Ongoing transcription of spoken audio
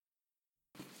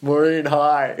Maureen,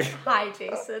 hi. Hi,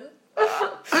 Jason.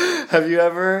 Have you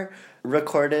ever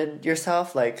recorded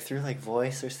yourself, like, through, like,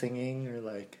 voice or singing or,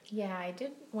 like... Yeah, I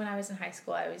did. When I was in high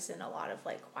school, I was in a lot of,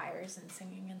 like, choirs and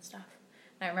singing and stuff.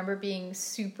 And I remember being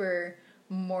super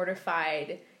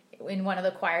mortified in one of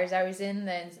the choirs I was in.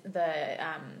 The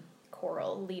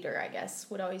choral leader, I guess,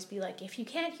 would always be like, if you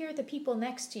can't hear the people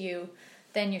next to you,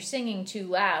 then you're singing too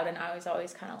loud. And I was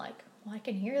always kind of like, well, I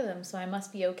can hear them, so I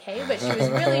must be okay. But she was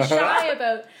really shy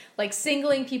about, like,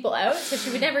 singling people out. So she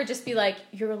would never just be like,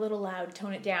 you're a little loud,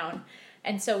 tone it down.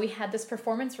 And so we had this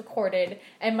performance recorded,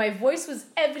 and my voice was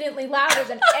evidently louder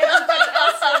than everybody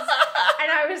else's.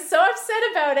 And I was so upset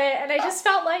about it, and I just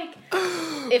felt like,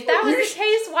 if that was the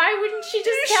case, why wouldn't she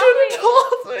just tell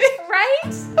me?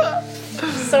 Right?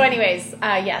 So anyways,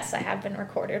 yes, I have been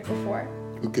recorded before.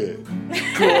 Okay.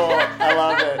 Cool. I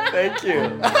love it. Thank you.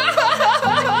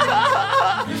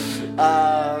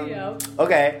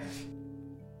 Okay.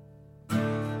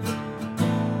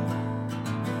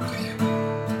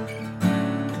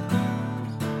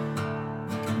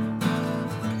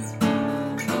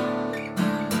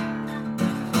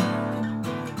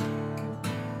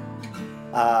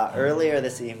 Earlier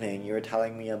this evening, you were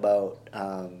telling me about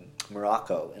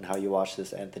Morocco and how you watched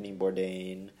this Anthony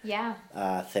Bourdain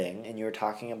thing, and you were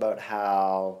talking about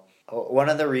how one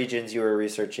of the regions you were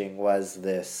researching was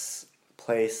this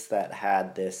place that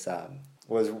had this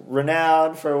was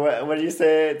renowned for what do you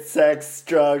say? Sex,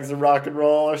 drugs, and rock and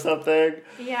roll or something.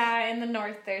 Yeah, in the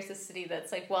north, there's a city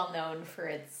that's like well known for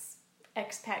its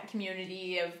expat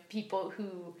community of people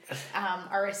who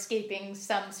are escaping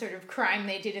some sort of crime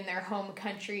they did in their home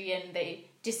country, and they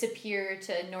disappear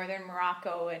to northern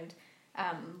Morocco and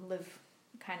live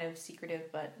kind of secretive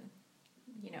but,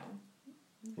 you know,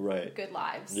 right, good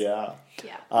lives. Yeah.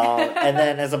 And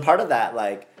then as a part of that,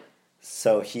 like,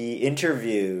 so he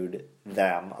interviewed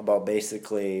them about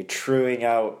basically truing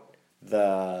out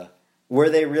were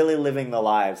they really living the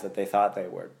lives that they thought they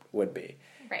would be.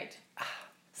 Right.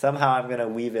 Somehow I'm going to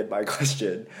weave in my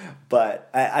question, but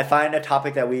I find a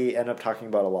topic that we end up talking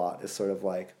about a lot is sort of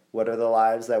like, what are the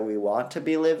lives that we want to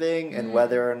be living, and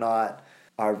whether or not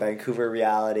our Vancouver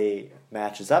reality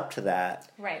matches up to that.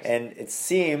 Right. And it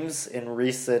seems in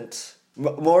recent...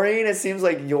 Maureen, it seems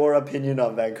like your opinion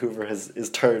on Vancouver is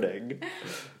turning.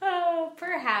 Oh,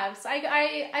 perhaps.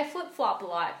 I flip-flop a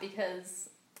lot because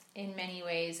in many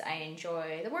ways I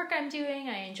enjoy the work I'm doing,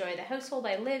 I enjoy the household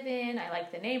I live in, I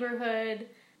like the neighborhood.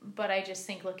 But I just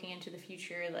think looking into the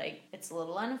future, like, it's a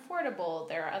little unaffordable.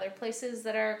 There are other places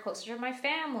that are closer to my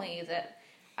family that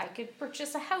I could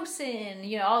purchase a house in,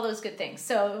 you know, all those good things.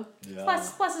 So,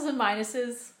 pluses and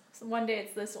minuses. So one day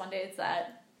it's this, one day it's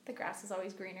that. The grass is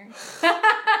always greener.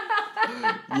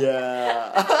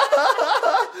 Yeah.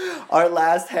 Our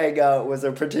last hangout was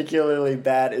a particularly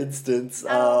bad instance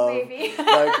of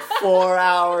like 4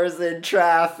 hours in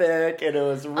traffic, and it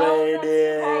was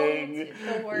raining.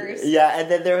 The worst. Yeah, and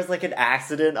then there was like an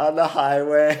accident on the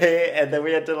highway, and then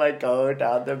we had to like go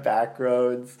down the back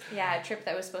roads. Yeah, a trip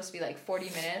that was supposed to be like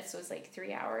 40 minutes was like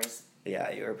 3 hours.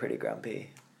 Yeah, you were pretty grumpy.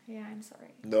 Yeah, I'm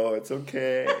sorry. No, it's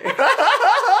okay.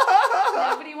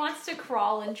 Nobody wants to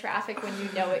crawl in traffic when you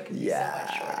know it could be so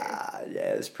much shorter.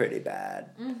 Yeah, it was pretty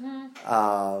bad.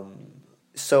 Mm-hmm.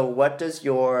 So what does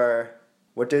your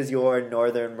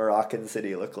northern Moroccan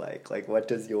city look like? Like, what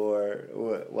does your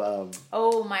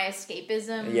my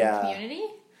escapism community?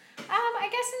 I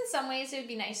guess in some ways it would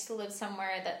be nice to live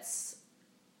somewhere that's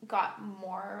got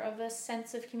more of a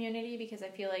sense of community, because I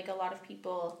feel like a lot of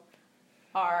people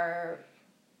are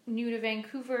new to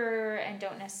Vancouver and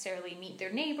don't necessarily meet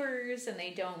their neighbors, and they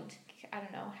don't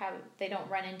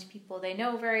run into people they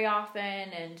know very often,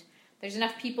 and there's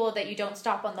enough people that you don't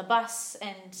stop on the bus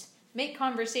and make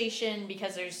conversation,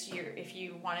 because if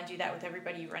you want to do that with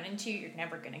everybody you run into, you're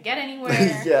never going to get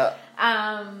anywhere. Yeah.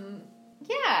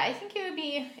 I think it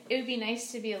would be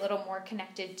nice to be a little more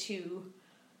connected to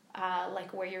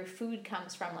like where your food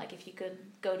comes from. Like if you could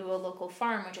go to a local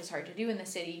farm, which is hard to do in the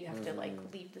city, you have to like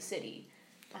leave the city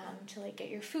to like get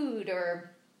your food, or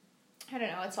I don't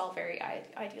know, it's all very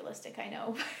idealistic, I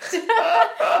know.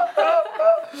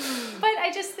 But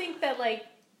I just think that like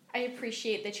I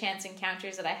appreciate the chance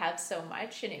encounters that I have so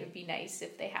much, and it would be nice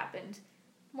if they happened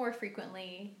more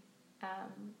frequently.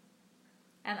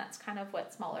 And that's kind of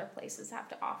what smaller places have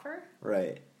to offer.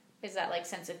 Right. Is that like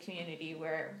sense of community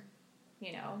where,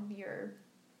 you know, your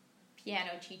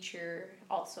piano teacher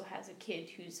also has a kid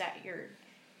who's at your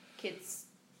kid's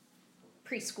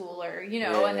preschool, or, you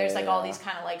know, and there's like all these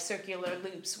kind of like circular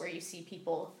loops where you see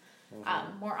people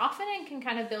more often and can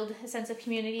kind of build a sense of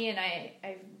community, and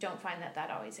I don't find that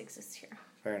always exists here.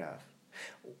 Fair enough.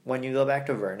 When you go back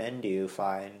to Vernon, do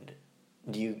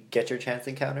you get your chance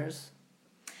encounters?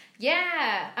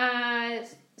 Yeah.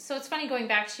 So it's funny going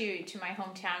back to my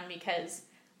hometown because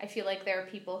I feel like there are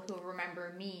people who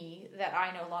remember me that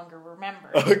I no longer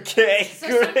remember. Okay, so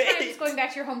great. Sometimes going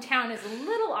back to your hometown is a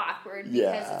little awkward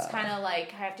because it's kind of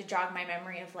like I have to jog my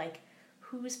memory of like,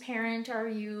 whose parent are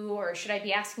you? Or should I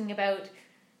be asking about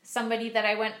somebody that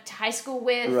I went to high school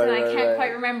with and I can't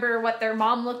quite remember what their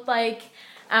mom looked like.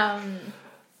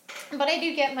 But I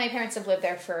do get, my parents have lived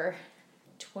there for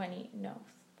longer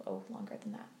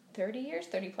than that.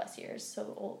 30 plus years,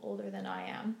 so older than I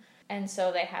am. And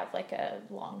so they have like a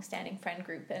long-standing friend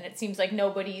group, and it seems like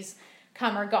nobody's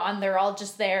come or gone. They're all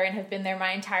just there and have been there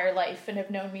my entire life and have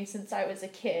known me since I was a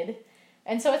kid.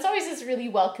 And so it's always this really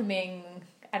welcoming,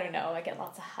 I don't know, I get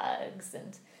lots of hugs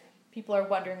and people are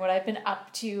wondering what I've been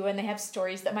up to and they have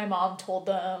stories that my mom told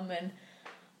them. And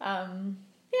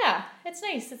yeah, it's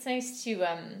nice. It's nice to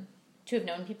have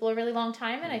known people a really long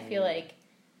time. And I feel like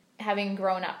having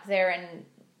grown up there and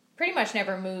pretty much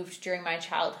never moved during my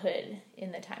childhood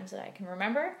in the times that I can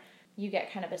remember, you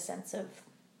get kind of a sense of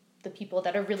the people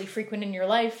that are really frequent in your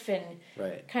life and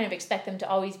kind of expect them to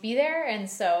always be there. And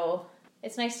so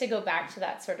it's nice to go back to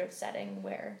that sort of setting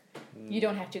where you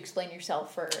don't have to explain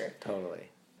yourself Totally.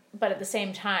 But at the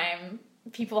same time,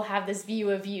 people have this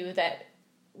view of you that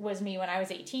was me when I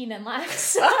was 18 and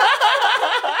less.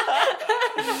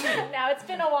 Now it's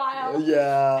been a while.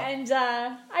 Yeah. And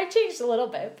I've changed a little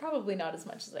bit. Probably not as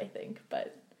much as I think,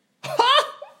 but...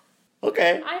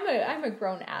 Okay. I'm a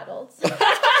grown adult.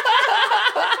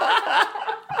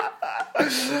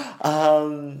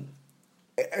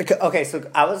 Okay, so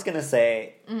I was gonna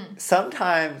say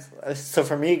sometimes. So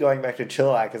for me, going back to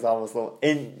Chilliwack is almost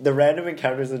in the random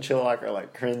encounters in Chilliwack are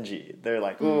like cringy. They're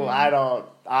like, "Ooh, I don't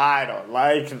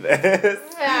like this."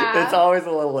 Yeah. It's always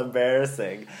a little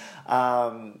embarrassing.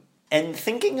 And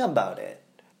thinking about it,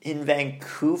 in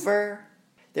Vancouver,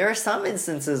 there are some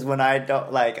instances when I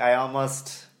don't like. I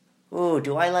almost,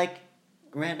 do I like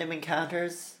random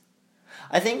encounters?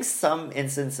 I think some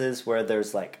instances where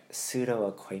there's like pseudo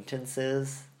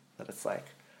acquaintances that it's like,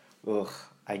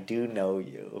 I do know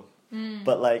you,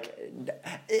 but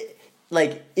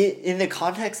in the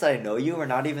context that I know you, we're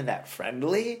not even that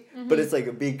friendly. But it's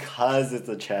like because it's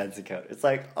a chance encounter, it's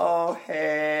like, oh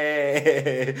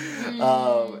hey,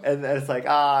 and then it's like,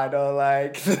 I don't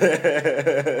like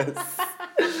this.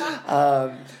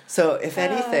 So if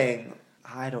anything,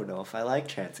 I don't know if I like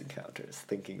chance encounters.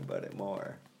 Thinking about it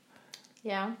more.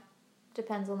 Yeah,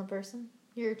 depends on the person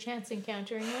you're chance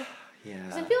encountering with. Yeah.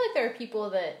 Because I feel like there are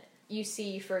people that you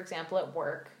see, for example, at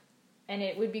work, and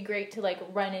it would be great to like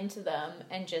run into them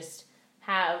and just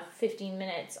have 15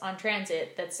 minutes on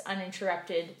transit that's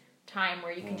uninterrupted time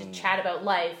where you can just chat about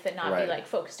life and not be like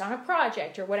focused on a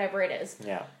project or whatever it is.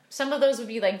 Yeah. Some of those would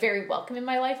be like very welcome in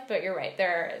my life, but you're right.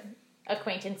 There are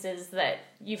acquaintances that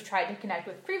you've tried to connect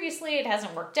with previously, it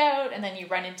hasn't worked out, and then you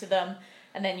run into them.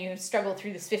 And then you struggle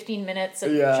through this 15 minutes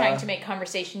of trying to make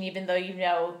conversation, even though you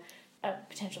know a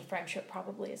potential friendship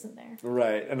probably isn't there.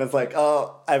 Right. And it's like,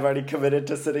 I've already committed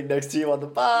to sitting next to you on the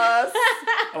bus.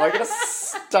 Am I going to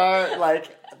start,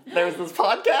 there's this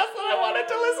podcast that I wanted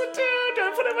to listen to. Do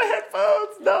I put in my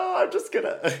headphones? No, I'm just going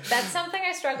to. That's something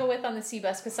I struggle with on the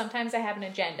Seabus, because sometimes I have an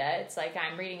agenda. It's like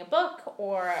I'm reading a book,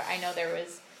 or I know there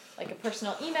was like a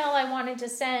personal email I wanted to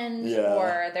send,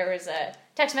 or there was a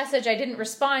text message I didn't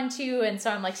respond to, and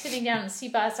so I'm like sitting down in the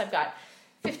Seabus, I've got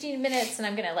 15 minutes and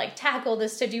I'm gonna like tackle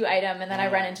this to-do item, and then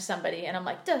I run into somebody and I'm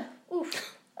like,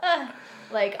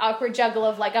 like awkward juggle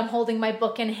of like I'm holding my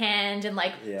book in hand and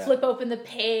like flip open the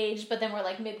page, but then we're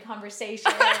like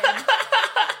mid-conversation.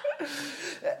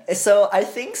 So I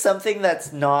think something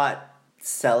that's not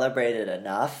celebrated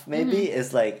enough maybe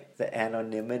is like the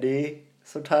anonymity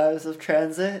sometimes of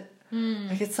transit.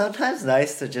 Like it's sometimes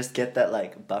nice to just get that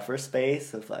like buffer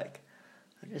space of like,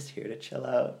 I'm just here to chill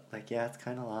out. Like, yeah, it's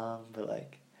kind of long, but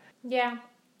like,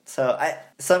 so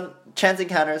some chance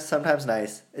encounters sometimes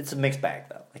nice. It's a mixed bag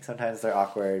though. Like sometimes they're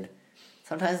awkward.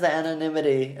 Sometimes the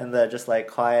anonymity and the just like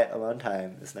quiet alone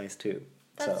time is nice too.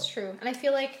 That's true. And I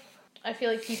feel like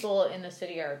people in the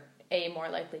city are more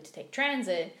likely to take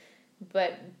transit,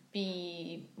 but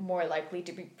be more likely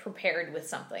to be prepared with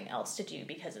something else to do,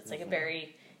 because it's like a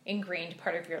very ingrained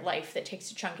part of your life that takes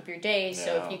a chunk of your day.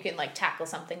 So if you can like tackle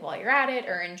something while you're at it,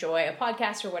 or enjoy a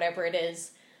podcast or whatever it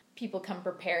is, people come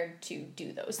prepared to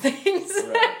do those things.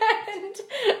 And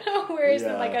whereas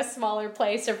in like a smaller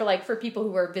place, or for people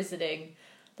who are visiting,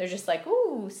 they're just like,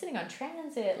 ooh, sitting on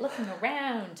transit, looking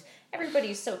around.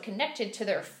 Everybody's so connected to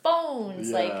their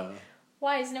phones. Like,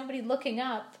 why is nobody looking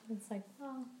up? It's like,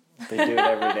 They do it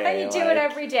every day. You do it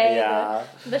every day. Yeah.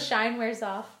 The shine wears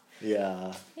off.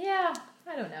 Yeah. Yeah.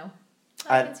 I don't know.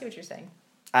 I can see what you're saying.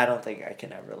 I don't think I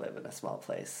can ever live in a small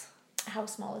place. How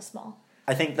small is small?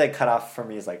 I think the cutoff for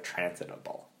me is like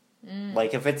transitable.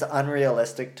 Like if it's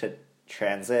unrealistic to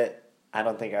transit, I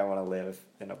don't think I want to live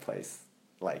in a place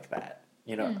like that.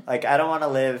 You know, like I don't want to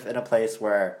live in a place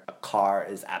where a car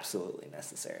is absolutely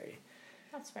necessary.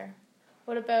 That's fair.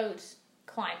 What about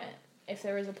climate? If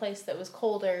there was a place that was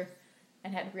colder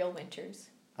and had real winters?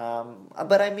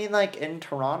 But I mean, like in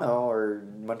Toronto or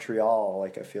Montreal,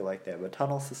 like I feel like they have a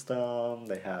tunnel system.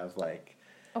 They have like.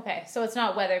 Okay, so it's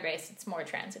not weather based; it's more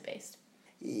transit based.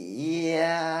 Yeah.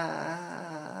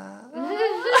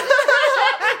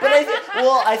 But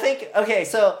I think okay.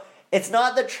 So it's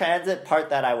not the transit part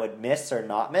that I would miss or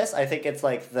not miss. I think it's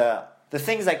like the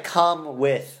things that come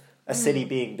with a city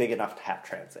being big enough to have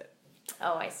transit.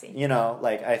 Oh, I see. You know,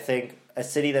 like I think a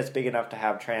city that's big enough to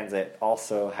have transit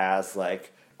also has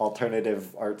like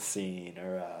alternative art scene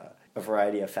or a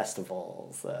variety of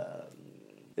festivals.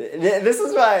 This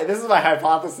is my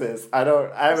hypothesis. I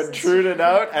haven't true to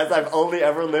note as I've only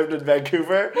ever lived in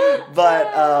Vancouver, but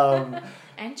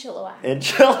and Chilliwack. In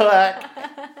Chilliwack,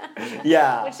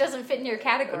 yeah, which doesn't fit in your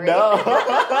category. No,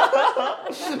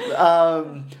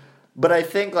 but I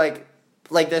think like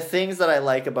the things that I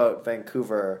like about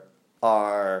Vancouver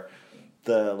are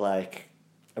the like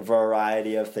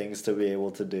variety of things to be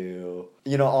able to do.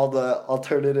 You know, all the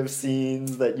alternative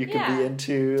scenes that you can be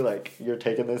into. Like you're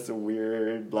taking this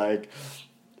weird like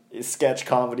sketch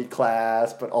comedy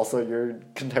class, but also your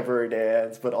contemporary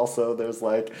dance, but also there's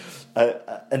like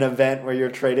an event where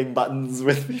you're trading buttons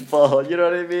with people. You know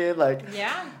what I mean? Like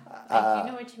yeah, I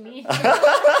do know what you mean.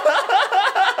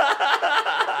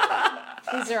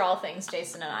 These are all things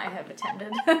Jason and I have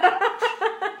attended.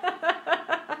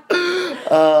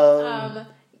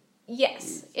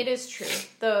 Yes, it is true.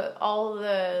 All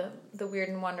the weird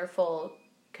and wonderful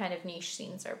kind of niche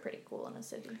scenes are pretty cool in a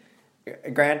city.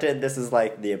 Granted, this is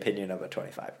like the opinion of a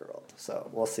 25-year-old, so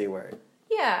we'll see where.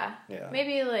 Yeah.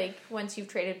 Maybe like once you've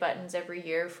traded buttons every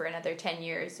year for another 10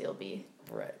 years, you'll be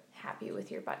happy with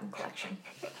your button collection.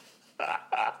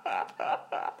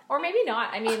 Or maybe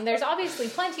not. I mean, there's obviously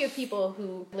plenty of people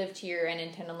who lived here and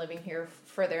intend on living here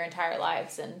for their entire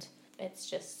lives, and it's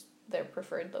just their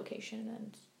preferred location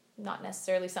and not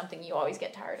necessarily something you always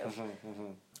get tired of.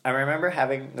 I remember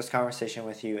having this conversation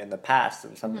with you in the past,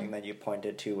 and something that you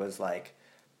pointed to was like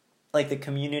the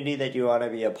community that you want to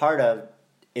be a part of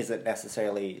isn't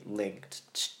necessarily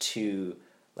linked to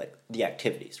like the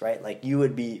activities, right? Like you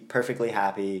would be perfectly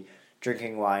happy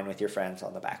drinking wine with your friends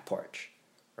on the back porch,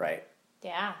 right?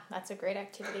 Yeah, that's a great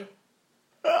activity.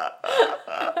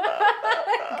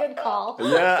 Good call.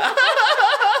 Yeah.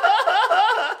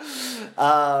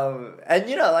 And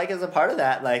you know, like as a part of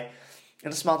that, like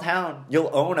in a small town, you'll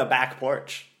own a back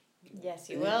porch. Yes,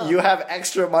 you will. You have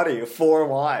extra money for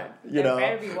wine. You know,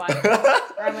 better be wine,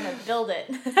 or I'm gonna build it.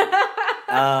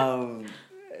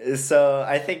 So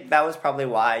I think that was probably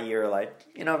why you're like,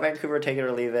 you know, Vancouver, take it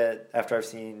or leave it. After I've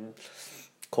seen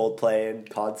Coldplay in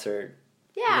concert.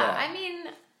 Yeah, I mean,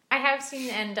 I have seen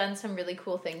and done some really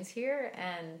cool things here,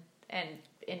 and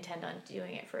intend on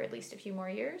doing it for at least a few more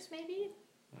years, maybe.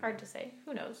 Hard to say.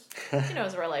 Who knows? Who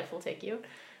knows where life will take you?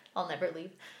 I'll never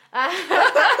leave. But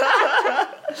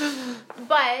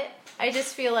I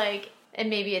just feel like, and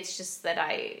maybe it's just that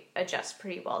I adjust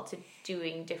pretty well to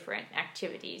doing different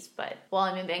activities. But while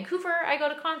I'm in Vancouver, I go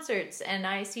to concerts and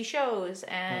I see shows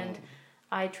and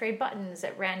I trade buttons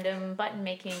at random button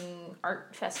making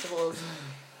art festivals.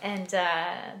 And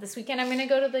this weekend I'm going to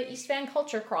go to the East Van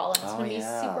Culture Crawl, and it's going to be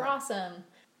super awesome.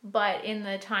 But in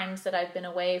the times that I've been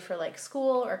away for like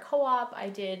school or co-op, I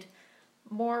did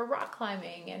more rock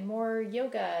climbing and more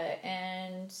yoga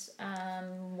and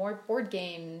more board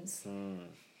games.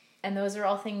 And those are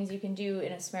all things you can do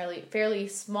in a fairly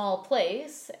small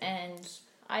place, and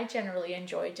I generally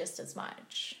enjoy just as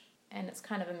much. And it's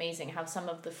kind of amazing how some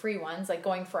of the free ones, like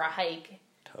going for a hike,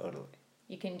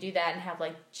 you can do that and have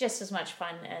like just as much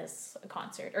fun as a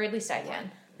concert, or at least I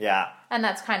can. Yeah. And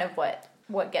that's kind of what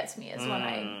gets me is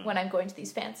when I'm going to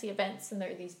these fancy events and there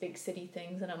are these big city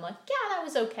things, and I'm like, yeah, that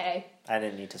was okay. I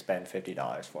didn't need to spend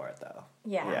 $50 for it though.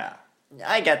 Yeah.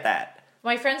 I get that.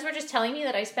 My friends were just telling me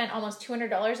that I spent almost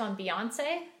 $200 on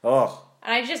Beyonce. Oh.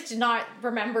 And I just did not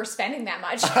remember spending that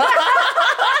much.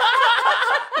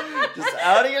 Just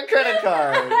out of your credit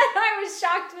card. I was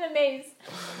shocked and amazed.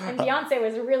 And Beyonce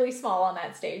was really small on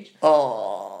that stage.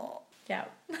 Oh. Yeah.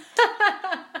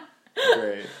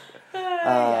 Great.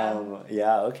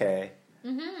 Yeah, okay.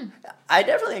 Mm-hmm. I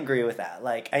definitely agree with that.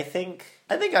 Like, I think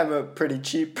I'm a pretty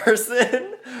cheap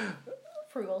person.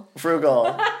 Frugal.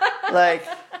 frugal. Like,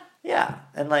 yeah.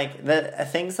 And like the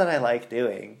things that I like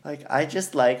doing, like I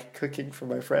just like cooking for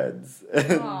my friends.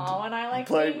 And I like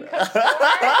being cooked for.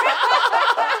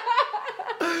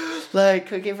 Like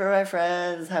cooking for my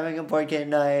friends, having a board game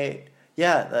night.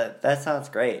 Yeah, that sounds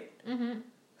great. Mm-hmm.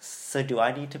 So do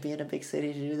I need to be in a big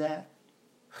city to do that?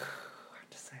 Hard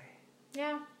to say.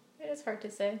 Yeah, it is hard to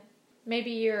say.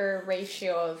 Maybe your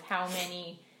ratio of how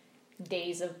many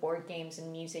days of board games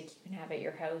and music you can have at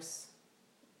your house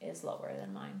is lower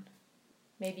than mine.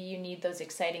 Maybe you need those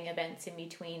exciting events in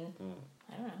between.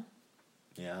 I don't know.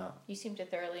 Yeah. You seem to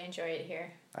thoroughly enjoy it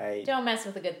here. I don't mess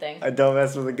with a good thing. I don't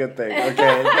mess with a good thing.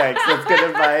 Okay, thanks. That's good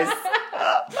advice.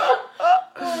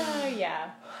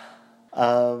 Yeah.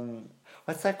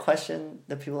 What's that question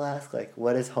that people ask? Like,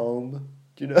 what is home?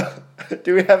 Do you know?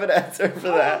 Do we have an answer for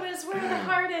that? Home is where the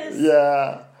heart is.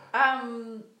 Yeah.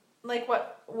 Like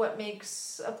what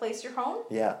makes a place your home?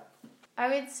 Yeah. I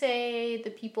would say the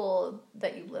people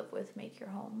that you live with make your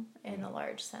home in a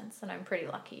large sense, and I'm pretty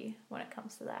lucky when it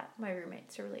comes to that. My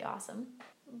roommates are really awesome.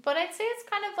 But I'd say it's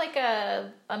kind of like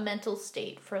a mental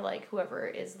state for like whoever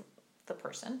is the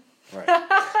person. Right.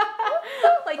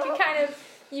 Like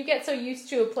you get so used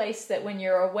to a place that when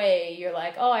you're away, you're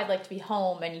like, oh, I'd like to be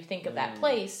home, and you think of that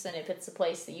place, and if it's the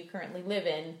place that you currently live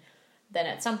in, then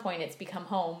at some point it's become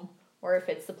home. Or if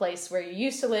it's the place where you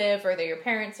used to live, or that your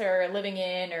parents are living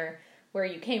in, or where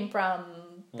you came from,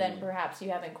 then perhaps you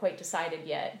haven't quite decided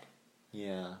yet.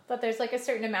 Yeah. But there's like a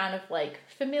certain amount of like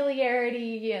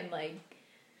familiarity and like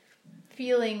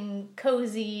feeling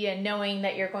cozy and knowing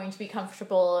that you're going to be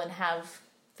comfortable and have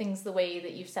things the way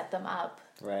that you've set them up.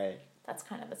 Right. That's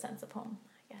kind of a sense of home,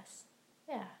 I guess.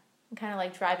 Yeah. And kind of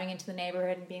like driving into the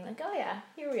neighborhood and being like, oh yeah,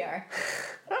 here we are.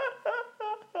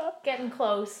 Getting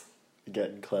close.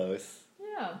 Getting close.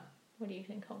 Yeah. What do you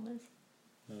think home is?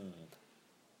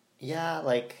 Yeah,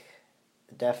 like,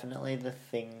 definitely the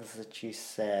things that you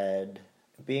said.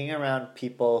 Being around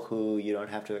people who you don't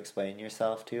have to explain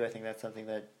yourself to, I think that's something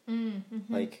that,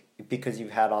 like, because you've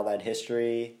had all that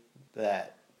history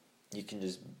that you can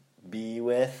just be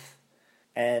with.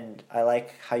 And I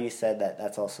like how you said that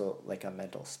that's also, like, a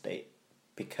mental state.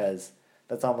 Because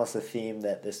that's almost a theme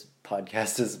that this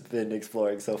podcast has been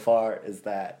exploring so far, is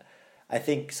that I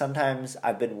think sometimes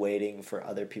I've been waiting for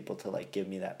other people to, like, give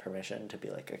me that permission to be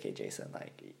like, okay, Jason,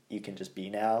 like, you can just be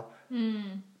now.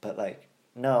 But, like,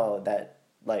 no, that,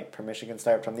 like, permission can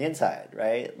start from the inside,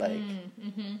 right? Like,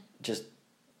 just,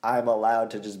 I'm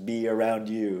allowed to just be around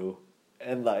you.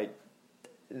 And, like,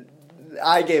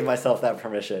 I gave myself that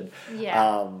permission.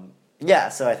 Yeah.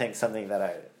 So I think something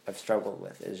that I've struggled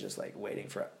with is just, like, waiting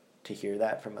to hear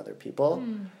that from other people.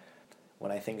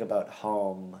 When I think about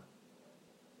home,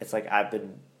 it's like I've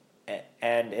been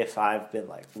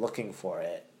like looking for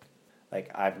it,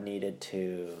 like I've been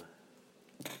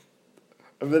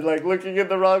like looking in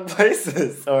the wrong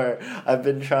places, or I've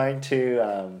been trying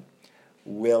to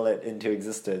will it into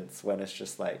existence when it's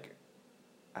just like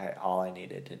all I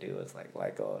needed to do was like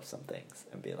let go of some things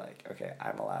and be like, okay,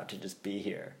 I'm allowed to just be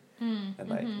here. And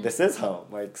like this is home,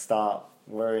 like stop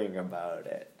worrying about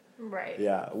it. Right.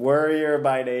 Yeah, worrier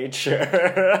by nature.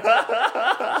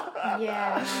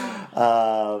 Yeah.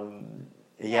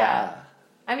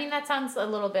 I mean, that sounds a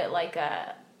little bit like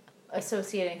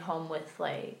associating home with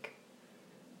like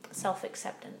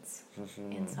self-acceptance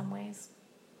in some ways.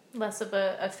 Less of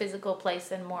a physical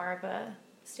place and more of a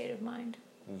state of mind.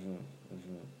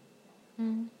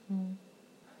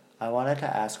 I wanted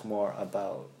to ask more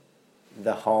about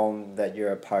the home that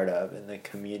you're a part of and the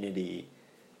community.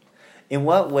 In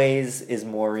what ways is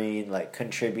Maureen, like,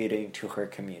 contributing to her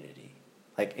community?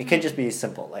 Like, it could just be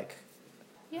simple, like...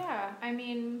 Yeah, I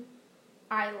mean,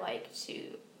 I like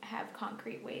to have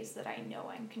concrete ways that I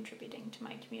know I'm contributing to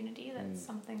my community. That's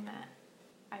something that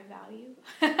I value.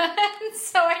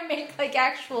 So I make, like,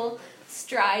 actual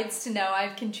strides to know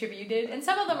I've contributed. And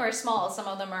some of them are small. Some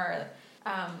of them are,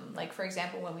 like, for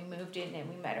example, when we moved in and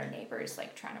we met our neighbors,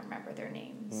 like, trying to remember their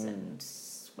names and...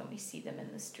 when we see them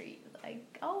in the street,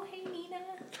 like, oh, hey, Nina,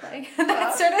 like,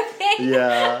 that sort of thing.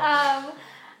 Yeah.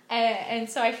 And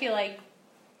so I feel like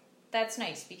that's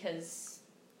nice because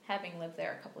having lived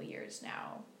there a couple of years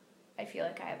now, I feel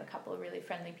like I have a couple of really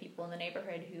friendly people in the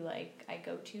neighborhood who, like, I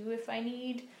go to if I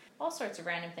need all sorts of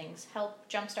random things. Help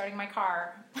jump-starting my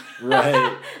car.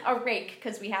 Right. A rake,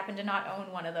 because we happen to not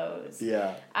own one of those.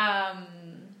 Yeah.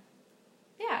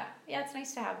 Yeah, it's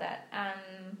nice to have that.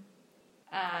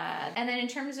 And then in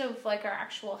terms of, like, our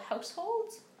actual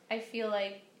household, I feel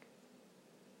like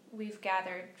we've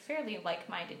gathered fairly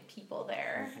like-minded people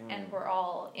there, and we're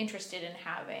all interested in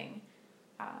having,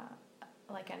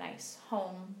 like a nice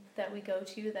home that we go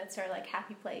to that's our like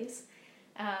happy place.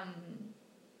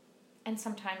 And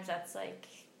sometimes that's like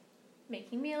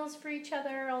making meals for each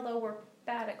other, although we're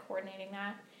bad at coordinating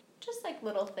that. Just like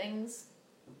little things.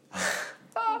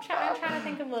 I'm trying to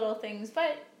think of little things,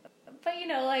 but you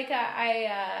know, like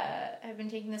I've been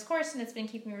taking this course and it's been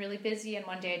keeping me really busy, and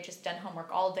one day I'd just done homework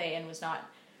all day and was not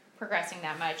progressing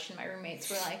that much, and my roommates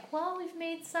were like, well, we've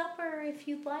made supper if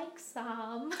you'd like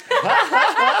some.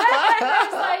 I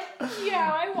was like,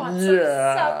 yeah, I want some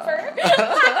supper.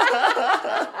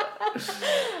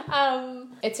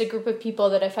 It's a group of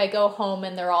people that if I go home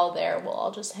and they're all there, we'll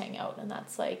all just hang out, and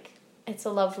that's like, it's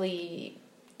a lovely,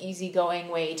 easygoing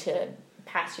way to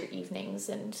pass your evenings.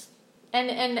 And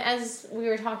as we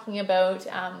were talking about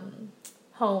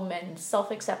home and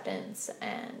self-acceptance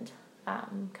and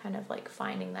kind of like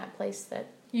finding that place that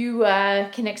you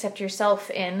can accept yourself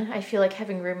in, I feel like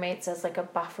having roommates as like a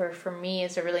buffer for me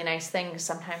is a really nice thing.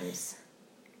 Sometimes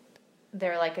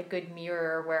they're like a good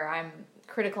mirror where I'm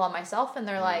critical on myself and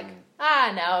they're like,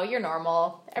 no, you're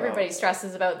normal. Everybody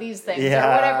stresses about these things or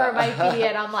whatever it might be.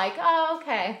 And I'm like, oh,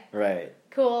 okay. Right.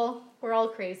 Cool. We're all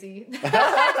crazy.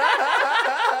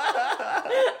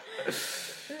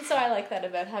 So I like that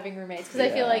about having roommates because I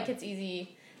feel like it's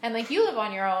easy. And like you live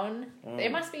on your own.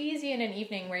 It must be easy in an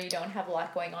evening where you don't have a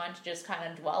lot going on to just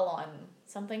kind of dwell on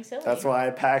something silly. That's why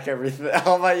I pack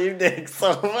all my evenings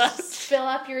so much. Fill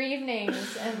up your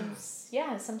evenings. And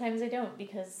yeah, sometimes I don't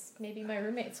because maybe my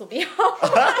roommates will be home.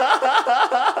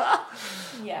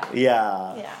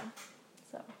 Yeah.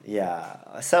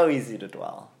 So easy to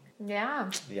dwell. Yeah.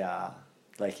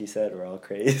 Like you said, we're all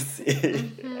crazy.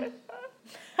 Mm-hmm.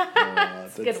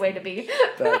 That's a good way to be.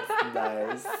 That's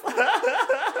nice.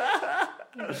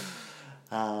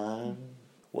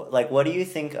 What do you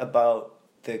think about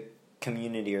the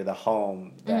community or the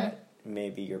home that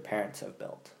maybe your parents have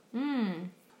built?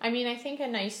 I mean, I think a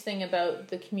nice thing about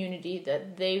the community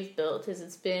that they've built is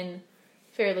it's been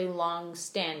fairly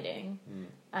long-standing.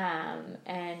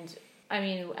 And I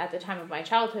mean, at the time of my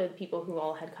childhood, people who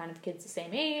all had kind of kids the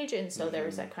same age, and so there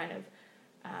was that kind of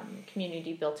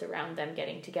community built around them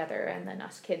getting together, and then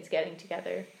us kids getting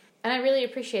together. And I really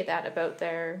appreciate that about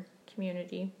their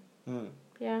community.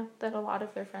 Yeah, that a lot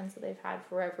of their friends that they've had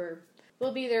forever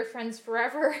will be their friends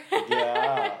forever.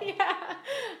 Yeah.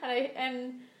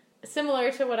 And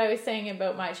similar to what I was saying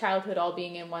about my childhood all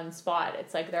being in one spot,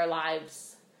 it's like their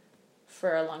lives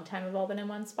for a long time have all been in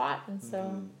one spot, and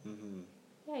so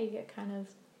yeah, you get kind of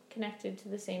connected to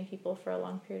the same people for a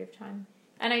long period of time.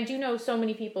 And I do know so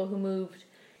many people who moved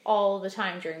all the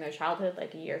time during their childhood,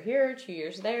 like a year here, 2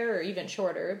 years there, or even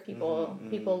shorter. People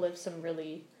live some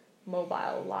really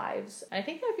mobile lives. And I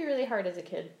think that would be really hard as a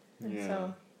kid. And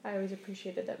so I always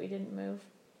appreciated that we didn't move.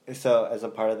 So as a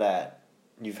part of that,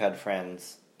 you've had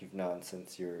friends you've known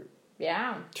since you're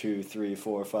 2, 3,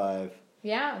 4, 5.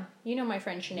 Yeah. You know my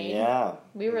friend Sinead. Yeah.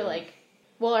 We were like,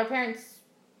 well, our parents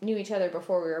knew each other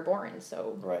before we were born,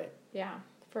 so. Right. Yeah.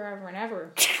 Forever and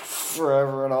ever.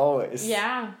 Forever and always.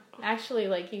 Yeah. Actually,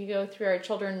 like, you go through our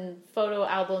children photo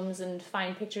albums and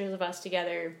find pictures of us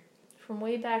together from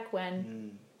way back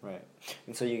when. Right.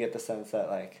 And so you get the sense that,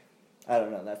 like, I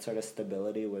don't know, that sort of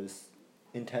stability was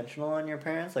intentional on your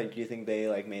parents? Like, do you think they,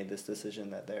 like, made this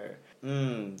decision that they're,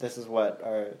 this is what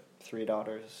our 3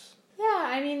 daughters... Yeah,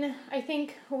 I mean, I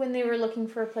think when they were looking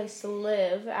for a place to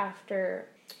live after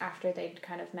they'd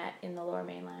kind of met in the Lower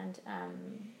Mainland,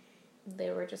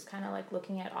 they were just kind of like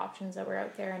looking at options that were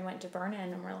out there and went to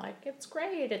Vernon and were like, it's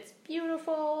great, it's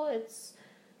beautiful, it's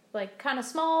like kind of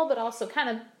small but also kind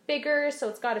of bigger, so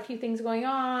it's got a few things going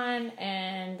on,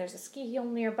 and there's a ski hill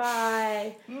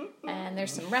nearby, and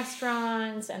there's some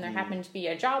restaurants, and there happened to be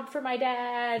a job for my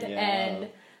dad, and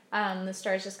the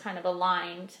stars just kind of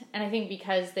aligned. And I think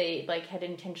because they like had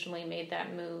intentionally made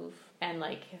that move and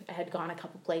like had gone a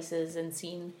couple places and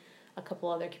seen a couple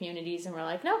other communities and were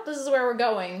like, nope, this is where we're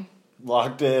going.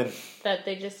 Locked in. That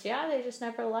they just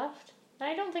never left. And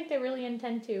I don't think they really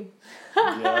intend to.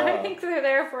 I think they're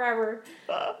there forever.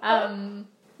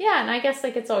 Yeah, and I guess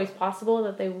like it's always possible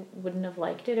that they wouldn't have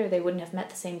liked it or they wouldn't have met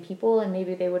the same people and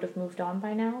maybe they would have moved on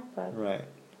by now. But right. It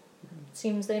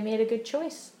seems they made a good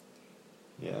choice.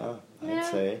 Yeah, I'd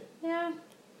say. Yeah.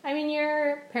 I mean,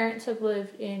 your parents have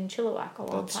lived in Chilliwack a long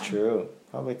time. That's true.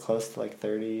 Probably close to like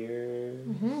 30 years.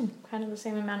 Kind of the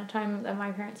same amount of time that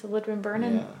my parents have lived in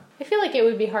Vernon. Yeah. I feel like it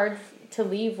would be hard to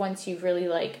leave once you've really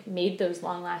like made those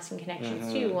long-lasting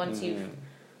connections too. Once you've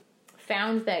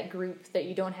found that group that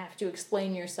you don't have to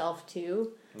explain yourself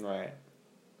to. Right.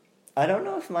 I don't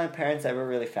know if my parents ever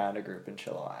really found a group in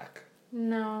Chilliwack.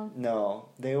 No. No.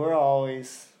 They were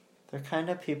always They're kind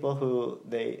of people who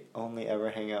they only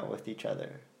ever hang out with each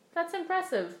other. That's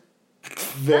impressive.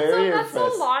 Very impressive.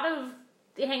 That's a lot of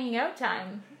hanging out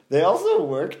time. They also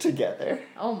work together.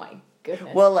 Oh my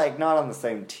goodness. Well, like, not on the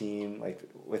same team, like,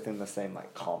 within the same,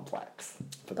 like, complex.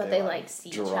 But they like, see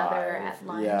each other at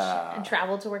lunch and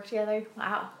travel to work together.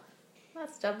 Wow.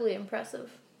 That's doubly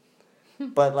impressive.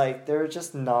 But, like, there are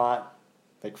just not,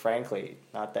 like, frankly,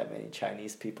 not that many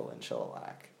Chinese people in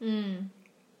Chilliwack.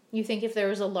 You think if there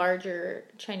was a larger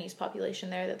Chinese population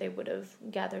there that they would have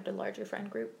gathered a larger friend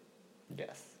group?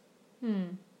 Yes.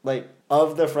 Like,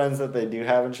 of the friends that they do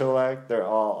have in Chilliwack, they're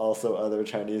all also other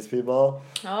Chinese people.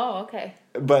 Oh, okay.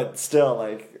 But still,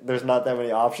 like, there's not that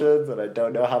many options, and I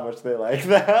don't know how much they like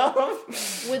them.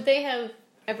 Would they have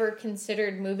ever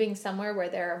considered moving somewhere where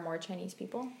there are more Chinese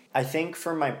people? I think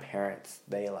for my parents,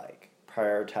 they, like,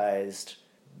 prioritized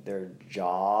their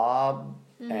job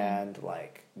and,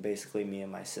 like, basically me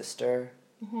and my sister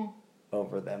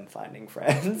over them finding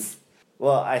friends.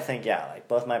 Well, I think, yeah, like,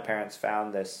 both my parents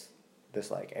found this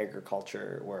like,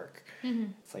 agriculture work.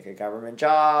 It's, like, a government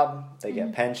job. They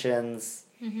get pensions.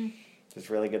 There's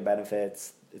really good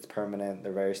benefits. It's permanent.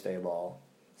 They're very stable.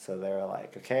 So they were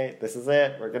like, okay, this is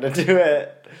it. We're going to do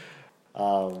it.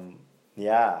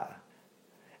 Yeah.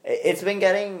 It's been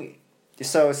getting...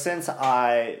 So since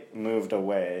I moved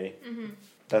away,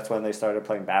 that's when they started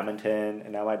playing badminton.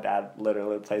 And now my dad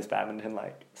literally plays badminton,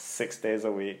 like, 6 days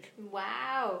a week.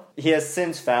 Wow. He has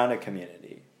since found a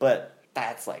community. But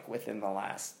that's, like, within the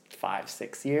last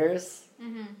 5-6 years.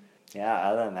 Yeah,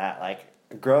 other than that, like,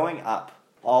 growing up,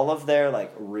 all of their,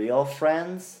 like, real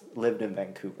friends lived in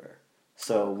Vancouver.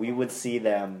 So we would see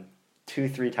them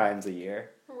 2-3 times a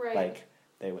year. Right. Like,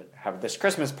 they would have this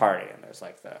Christmas party, and there's,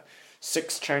 like, the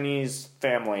 6 Chinese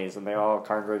families, and they all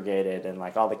congregated, and,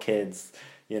 like, all the kids,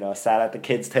 you know, sat at the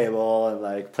kids' table and,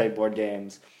 like, played board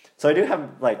games. So I do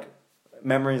have, like,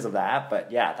 memories of that,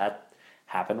 but, yeah, that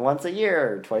happened once a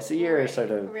year, or twice a year,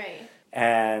 sort of. Right.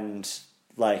 And,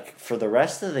 like, for the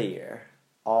rest of the year,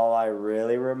 all I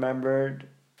really remembered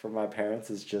from my parents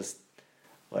is just,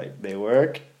 like, they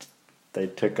worked. They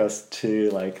took us to,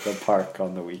 like, the park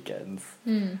on the weekends.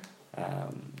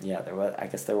 Yeah, I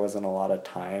guess there wasn't a lot of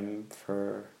time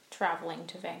for... Traveling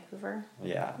to Vancouver.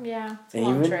 Yeah. Yeah, it's a and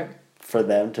long even trip. for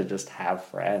them to just have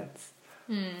friends.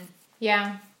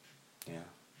 Yeah. Yeah.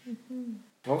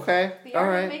 Okay, The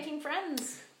art of making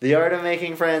friends. The art of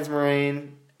making friends,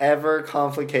 Maureen. Ever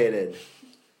complicated.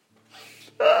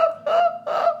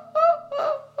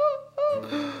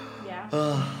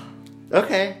 Yeah.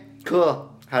 Okay, cool.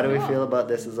 How do we feel about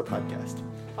this as a podcast?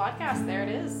 Podcast, there it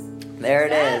is. There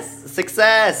it is.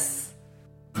 Success!